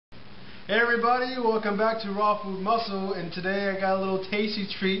Hey everybody, welcome back to Raw Food Muscle, and today I got a little tasty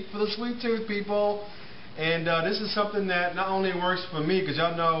treat for the sweet tooth people. And this is something that not only works for me, because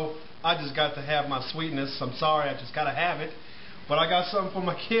y'all know I just got to have my sweetness. I'm sorry, I just got to have it. But I got something for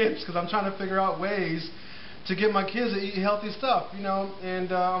my kids, because I'm trying to figure out ways to get my kids to eat healthy stuff, you know.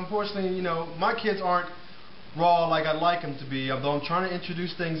 And unfortunately, you know, my kids aren't raw like I'd like them to be, although I'm trying to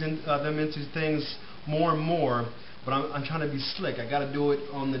introduce things them into things more and more. But I'm trying to be slick. I got to do it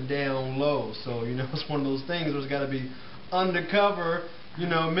on the down low. So, you know, it's one of those things where it's got to be undercover, you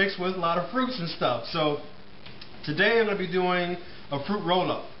know, mixed with a lot of fruits and stuff. So, today I'm going to be doing a fruit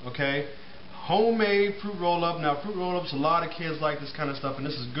roll-up, okay? Homemade fruit roll-up. Now, fruit roll-ups, a lot of kids like this kind of stuff, and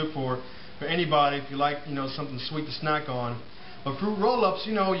this is good for anybody if you like, you know, something sweet to snack on. But fruit roll-ups,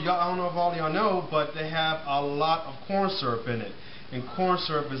 you know, I don't know if all y'all know, but they have a lot of corn syrup in it. And corn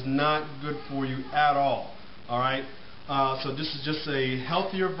syrup is not good for you at all. Alright, so this is just a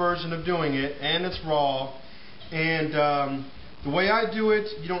healthier version of doing it, and it's raw. And the way I do it,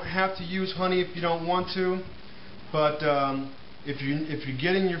 you don't have to use honey if you don't want to. But if you're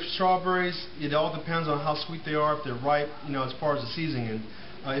getting your strawberries, it all depends on how sweet they are, if they're ripe, you know, as far as the seasoning,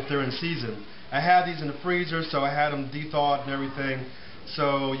 if they're in season. I had these in the freezer, so I had them de-thawed and everything.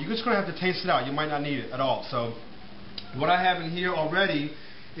 So you're just going to have to taste it out. You might not need it at all. So what I have in here already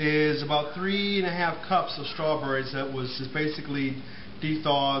is about 3.5 cups of strawberries that was just basically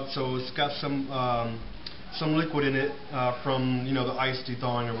de-thawed, so it's got some liquid in it from, you know, the ice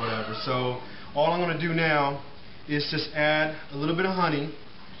de-thawing or whatever. So all I'm going to do now is just add a little bit of honey,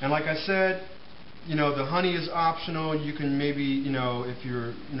 and like I said, you know, the honey is optional. You can maybe, you know, if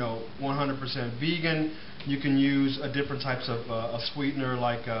you're, you know, 100% vegan, you can use a different types of a sweetener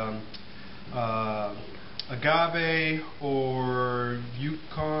like agave or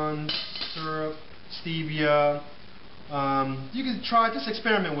Yukon syrup, stevia. You can try, just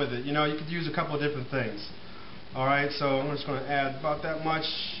experiment with it. You know, you could use a couple of different things. Alright, so I'm just going to add about that much.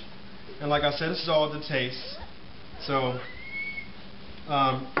 And like I said, this is all the taste. So,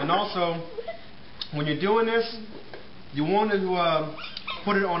 and also, when you're doing this, you want to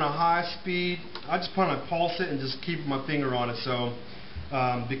put it on a high speed. I just put on a pulse it and just keep my finger on it. So,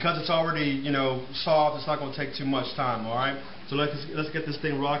 because it's already, you know, soft, it's not going to take too much time, alright? So let's get this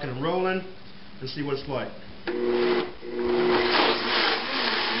thing rocking and rolling and see what it's like.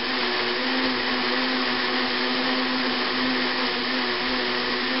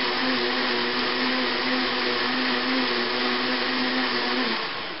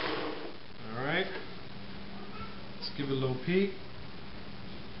 Alright, let's give it a little peek.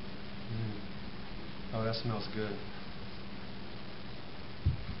 Oh, that smells good.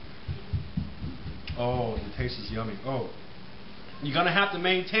 Oh, the taste is yummy. Oh, you're going to have to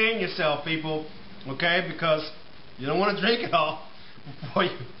maintain yourself, people, okay? Because you don't want to drink it all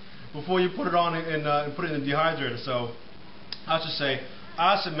before you put it on and put it in the dehydrator. So I should say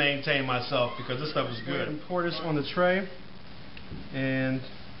I should maintain myself because this stuff is good. And pour this on the tray, and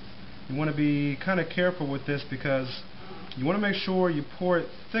you want to be kind of careful with this because you want to make sure you pour it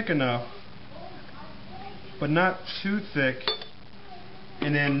thick enough, but not too thick,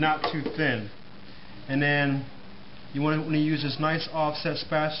 and then not too thin. And then you want to use this nice offset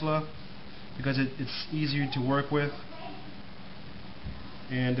spatula because it's easier to work with.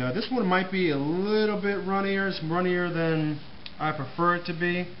 And this one might be a little bit runnier. It's runnier than I prefer it to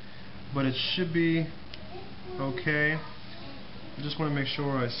be, but it should be okay. I just want to make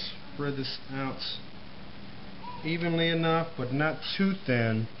sure I spread this out evenly enough, but not too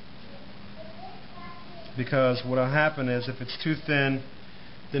thin, because what will happen is if it's too thin,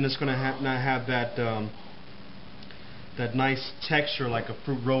 then it's going to not have that that nice texture like a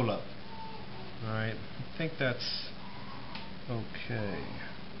fruit roll-up. Alright, I think that's okay.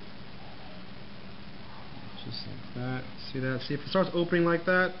 Just like that. See that? See, if it starts opening like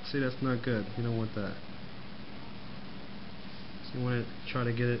that, see, that's not good. You don't want that. So you want to try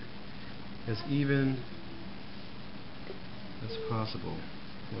to get it as even as possible.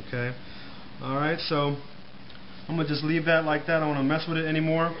 Okay? Alright, so I'm going to just leave that like that. I don't want to mess with it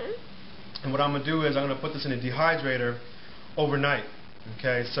anymore. And what I'm going to do is I'm going to put this in a dehydrator overnight.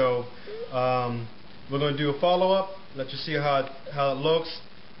 Okay, so we're going to do a follow-up, let you see how it looks,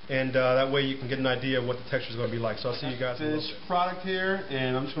 and that way you can get an idea of what the texture is going to be like. So I'll see you guys in a little bit. Finished product here,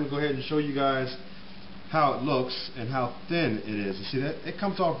 and I'm just going to go ahead and show you guys how it looks and how thin it is. You see that? It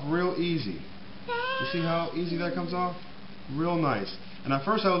comes off real easy. You see how easy that comes off? Real nice. And at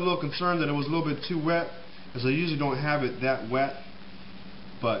first I was a little concerned that it was a little bit too wet, because I usually don't have it that wet,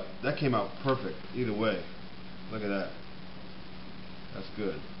 but that came out perfect either way. Look at that. That's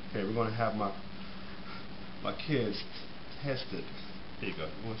good. Okay, we're going to have my kids test it. Here you go.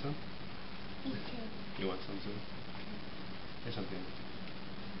 You want some? Me too. You want some too? Here's something.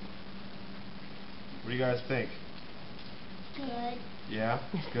 What do you guys think? Good. Yeah?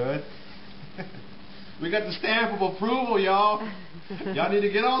 Good? We got the stamp of approval, y'all. Y'all need to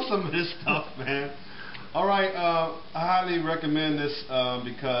get on some of this stuff, man. Alright, I highly recommend this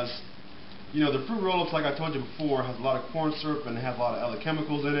because, you know, the fruit roll-ups, like I told you before, has a lot of corn syrup and it has a lot of other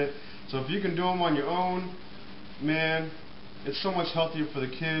chemicals in it. So if you can do them on your own, man, it's so much healthier for the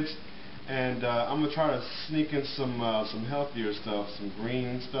kids. And I'm going to try to sneak in some healthier stuff, some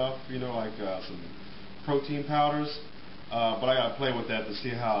green stuff, you know, like some protein powders. But I got to play with that to see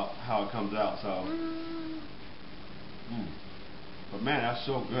how it comes out. So, But man, that's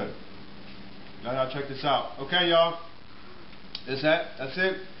so good. Y'all gotta check this out. Okay, y'all. That's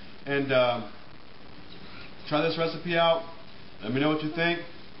it. And try this recipe out. Let me know what you think.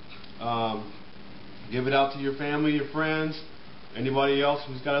 Give it out to your family, your friends, anybody else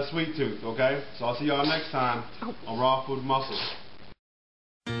who's got a sweet tooth. Okay. So I'll see y'all next time on Raw Food Muscle.